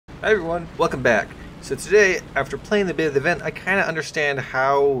Hi everyone, welcome back. So today, after playing the bit of the event, I kind of understand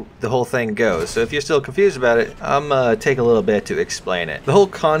how the whole thing goes. So if you're still confused about it, I'm gonna take a little bit to explain it. The whole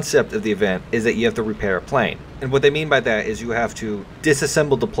concept of the event is that you have to repair a plane. And what they mean by that is you have to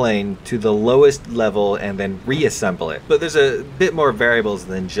disassemble the plane to the lowest level and then reassemble it. But there's a bit more variables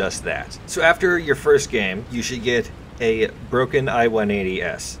than just that. So after your first game, you should get a broken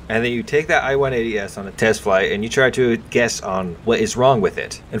I-180S, and then you take that I-180S on a test flight and you try to guess on what is wrong with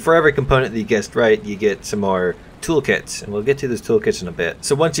it. And for every component that you guessed right, you get some more toolkits, and we'll get to those toolkits in a bit.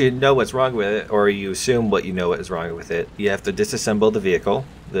 So once you know what's wrong with it, or you assume what you know what is wrong with it, you have to disassemble the vehicle,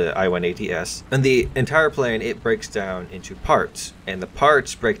 the I-180S, and the entire plane, it breaks down into parts, and the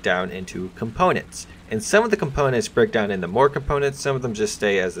parts break down into components. And some of the components break down into more components, some of them just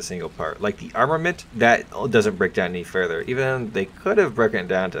stay as a single part. Like the armament, that doesn't break down any further. Even they could have broken it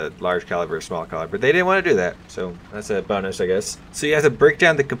down to large caliber, small caliber. They didn't want to do that, so that's a bonus, I guess. So you have to break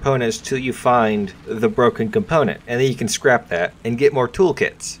down the components till you find the broken component, and then you can scrap that and get more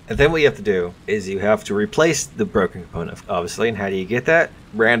toolkits. And then what you have to do is you have to replace the broken component, obviously. And how do you get that?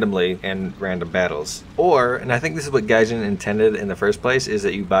 Randomly and random battles. Or, and I think this is what Gaijin intended in the first place, is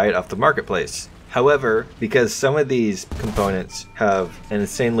that you buy it off the marketplace. However, because some of these components have an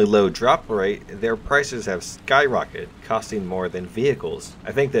insanely low drop rate, their prices have skyrocketed, costing more than vehicles.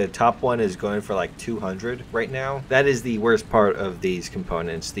 I think the top one is going for like 200 right now. That is the worst part of these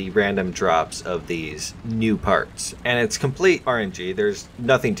components, the random drops of these new parts. And it's complete RNG. There's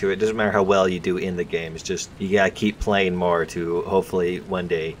nothing to it. It doesn't matter how well you do in the game. It's just you gotta keep playing more to hopefully one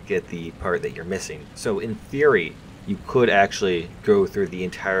day get the part that you're missing. So in theory, you could actually go through the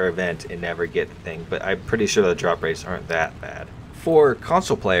entire event and never get the thing, but I'm pretty sure the drop rates aren't that bad. For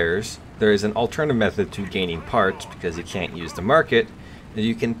console players, there is an alternative method to gaining parts because you can't use the market.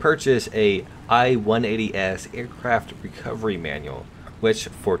 You can purchase a I-180S aircraft recovery manual, which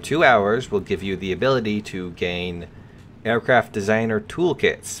for 2 hours will give you the ability to gain aircraft designer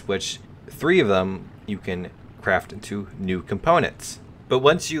toolkits, which 3 of them you can craft into new components. But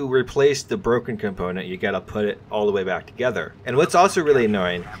once you replace the broken component, you gotta put it all the way back together. And what's also really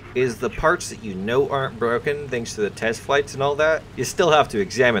annoying is the parts that you know aren't broken, thanks to the test flights and all that, you still have to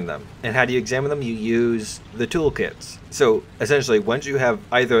examine them. And how do you examine them? You use the toolkits. So essentially, once you have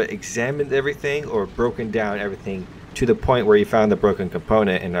either examined everything or broken down everything to the point where you found the broken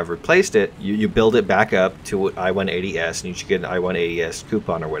component and have replaced it, you build it back up to I-180S, and you should get an I-180S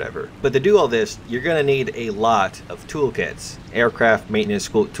coupon or whatever. But to do all this, you're going to need a lot of toolkits. Aircraft maintenance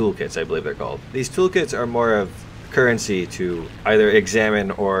toolkits, I believe they're called. These toolkits are more of currency to either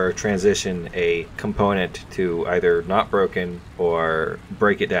examine or transition a component to either not broken or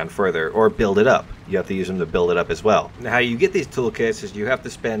break it down further or build it up. You have to use them to build it up as well. Now, how you get these toolkits is you have to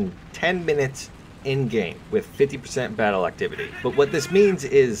spend 10 minutes in-game with 50% battle activity. But what this means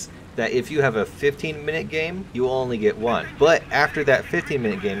is that if you have a 15-minute game, you will only get one. But after that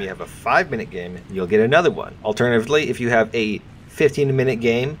 15-minute game, you have a 5-minute game, you'll get another one. Alternatively, if you have a 15-minute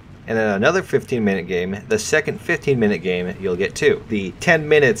game and then another 15-minute game, the second 15-minute game, you'll get 2. The 10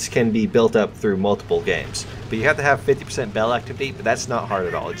 minutes can be built up through multiple games. But you have to have 50% battle activity, but that's not hard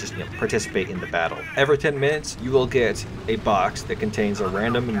at all. Just participate in the battle. Every 10 minutes, you will get a box that contains a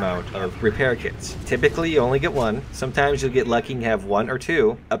random amount of repair kits. Typically, you only get 1. Sometimes you'll get lucky and have 1 or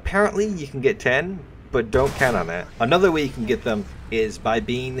 2. Apparently, you can get 10, but don't count on that. Another way you can get them is by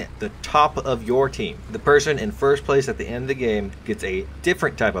being the top of your team. The person in first place at the end of the game gets a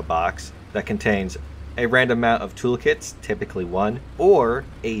different type of box that contains a random amount of toolkits, typically 1, or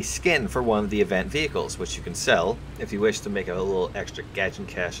a skin for one of the event vehicles, which you can sell if you wish to make a little extra Gaijin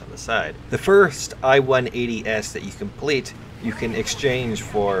cash on the side. The first I-180S that you complete, you can exchange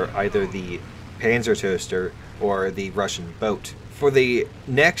for either the Panzer Toaster or the Russian boat. For the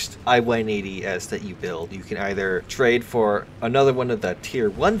next I-180S that you build, you can either trade for another one of the Tier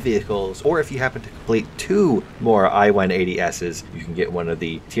 1 vehicles, or if you happen to complete 2 more I-180Ss, you can get one of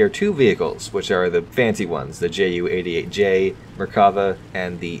the Tier 2 vehicles, which are the fancy ones, the Ju-88J, Merkava,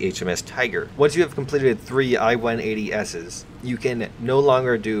 and the HMS Tiger. Once you have completed 3 I-180Ss, you can no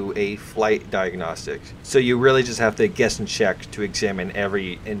longer do a flight diagnostic. So you really just have to guess and check to examine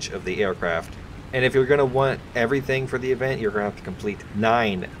every inch of the aircraft. And if you're going to want everything for the event, you're going to have to complete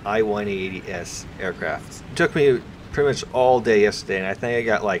 9 I-180S aircrafts. It took me pretty much all day yesterday, and I think I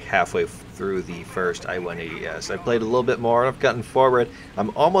got like halfway through the first I-180S. I played a little bit more, I've gotten forward.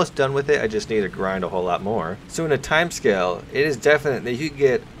 I'm almost done with it, I just need to grind a whole lot more. So in a time scale, it is definite that you could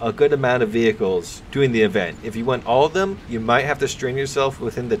get a good amount of vehicles doing the event. If you want all of them, you might have to strain yourself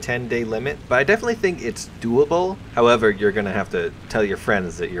within the 10-day limit, but I definitely think it's doable. However, you're gonna have to tell your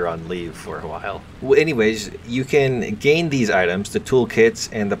friends that you're on leave for a while. Well, anyways, you can gain these items, the toolkits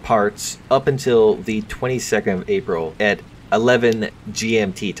and the parts, up until the 22nd of April at 11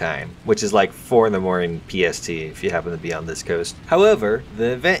 GMT time, which is like 4 in the morning PST if you happen to be on this coast. However,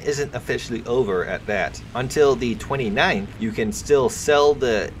 the event isn't officially over at that. Until the 29th, you can still sell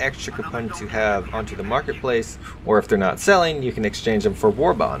the extra components you have onto the marketplace, or if they're not selling, you can exchange them for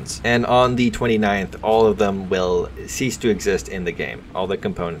war bonds. And on the 29th, all of them will cease to exist in the game, all the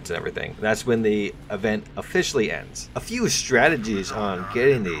components and everything. That's when the event officially ends. A few strategies on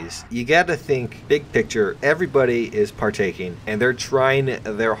getting these. You gotta think big picture, everybody is partaking and they're trying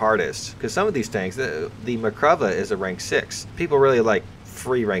their hardest, because some of these tanks, the Makrava is a rank 6. People really like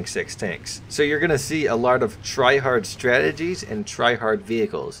free rank 6 tanks. So you're gonna see a lot of try-hard strategies and try-hard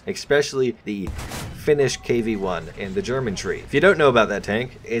vehicles, especially the Finnish KV-1 and the German tree. If you don't know about that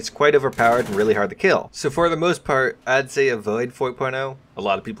tank, it's quite overpowered and really hard to kill. So for the most part, I'd say avoid 4.0. A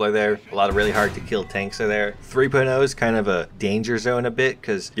lot of people are there. A lot of really hard to kill tanks are there. 3.0 is kind of a danger zone a bit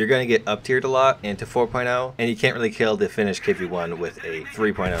because you're going to get up tiered a lot into 4.0, and you can't really kill the Finnish KV-1 with a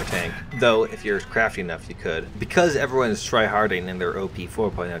 3.0 tank. Though if you're crafty enough, you could. Because everyone's try-harding in their OP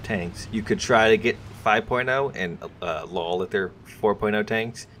 4.0 tanks, you could try to get 5.0 and lol at their 4.0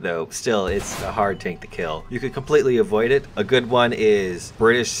 tanks, though still it's a hard tank to kill. You could completely avoid it. A good one is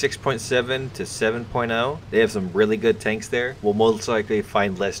British 6.7 to 7.0. They have some really good tanks there. We'll most likely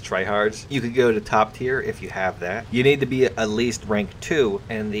find less tryhards. You could go to top tier if you have that. You need to be at least rank 2,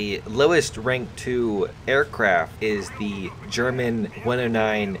 and the lowest rank 2 aircraft is the German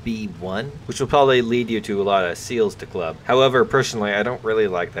 109B1, which will probably lead you to a lot of seals to club. However, personally, I don't really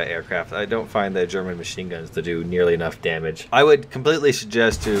like that aircraft. I don't find the German machine guns to do nearly enough damage. I would completely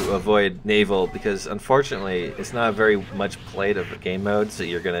suggest to avoid naval because unfortunately it's not very much played of a game mode, so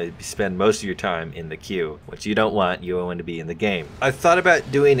you're going to spend most of your time in the queue, which you don't want. You want to be in the game. I thought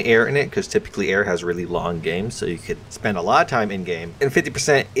about doing air in it because typically air has really long games, so you could spend a lot of time in game, and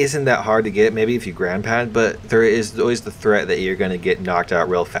 50% isn't that hard to get, maybe if you grand pad, but there is always the threat that you're going to get knocked out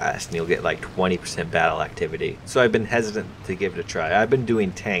real fast and you'll get like 20% battle activity. So I've been hesitant to give it a try. I've been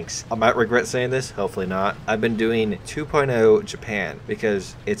doing tanks. I might regret saying this, hopefully not. I've been doing 2.0 Japan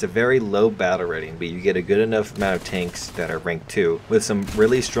because it's a very low battle rating, but you get a good enough amount of tanks that are ranked 2 with some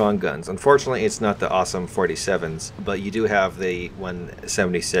really strong guns. Unfortunately, it's not the awesome 47s, but you do have the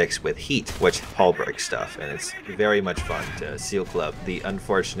 176 with heat, which hull break stuff, and it's very much fun to seal club the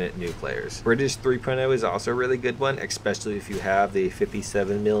unfortunate new players. British 3.0 is also a really good one, especially if you have the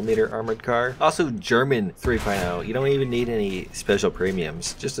 57mm armored car. Also German 3.0, you don't even need any special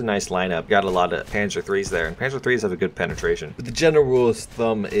premiums, just a nice lineup. Got a lot of Panzer 3s there, and Panzer 3s have a good penetration. But the general rule of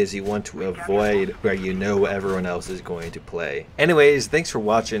thumb is you want to avoid where you know everyone else is going to play. Anyways, thanks for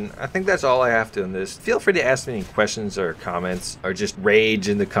watching. I think that's all I have to in this. Feel free to ask me any questions or comments, or just rage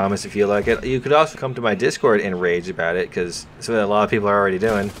in the comments if you like it. You could also come to my Discord and rage about it, because that's what a lot of people are already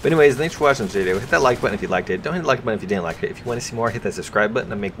doing. But anyways, thanks for watching this video. Hit that like button if you liked it. Don't hit the like button if you didn't like it. If you want to see more, hit that subscribe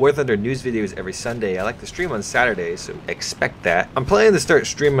button. I make War Thunder news videos every Sunday. I like to stream on Saturdays, so expect that. I'm planning to start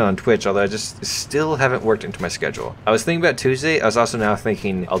streaming on Twitch, although I just still haven't worked into my schedule. I was thinking about Tuesday. I was also now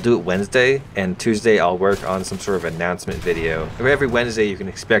thinking I'll do it Wednesday, and Tuesday I'll work on some sort of announcement video. Every Wednesday you can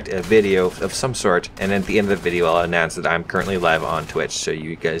expect a video of some sort, and at the end of the video I'll announce that I'm currently live on Twitch, so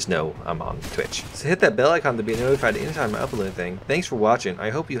you guys know I'm on Twitch. So hit that bell icon to be notified anytime I upload anything. Thanks for watching. I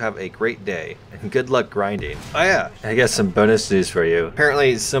hope you have a great day, and good luck grinding. Oh yeah, I got some bonus news for you.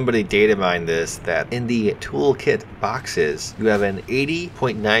 Apparently somebody data mined this, that in the toolkit boxes you have an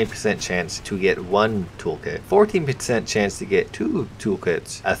 80.9% chance to get 1 toolkit, 14% chance to get 2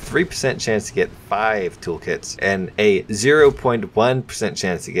 toolkits, a 3% chance to get 5 toolkits, and a 0.1%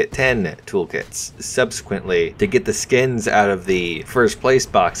 chance to get 10 toolkits. Subsequently, to get the skins out of the first place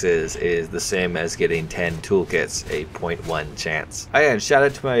boxes is the same as getting 10 toolkits, a 0.1 chance. Shout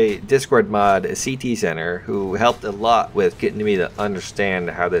out to my Discord mod CT Center, who helped a lot with getting me to understand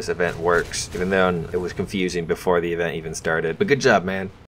how this event works, even though it was confusing before the event even started. But good job, man.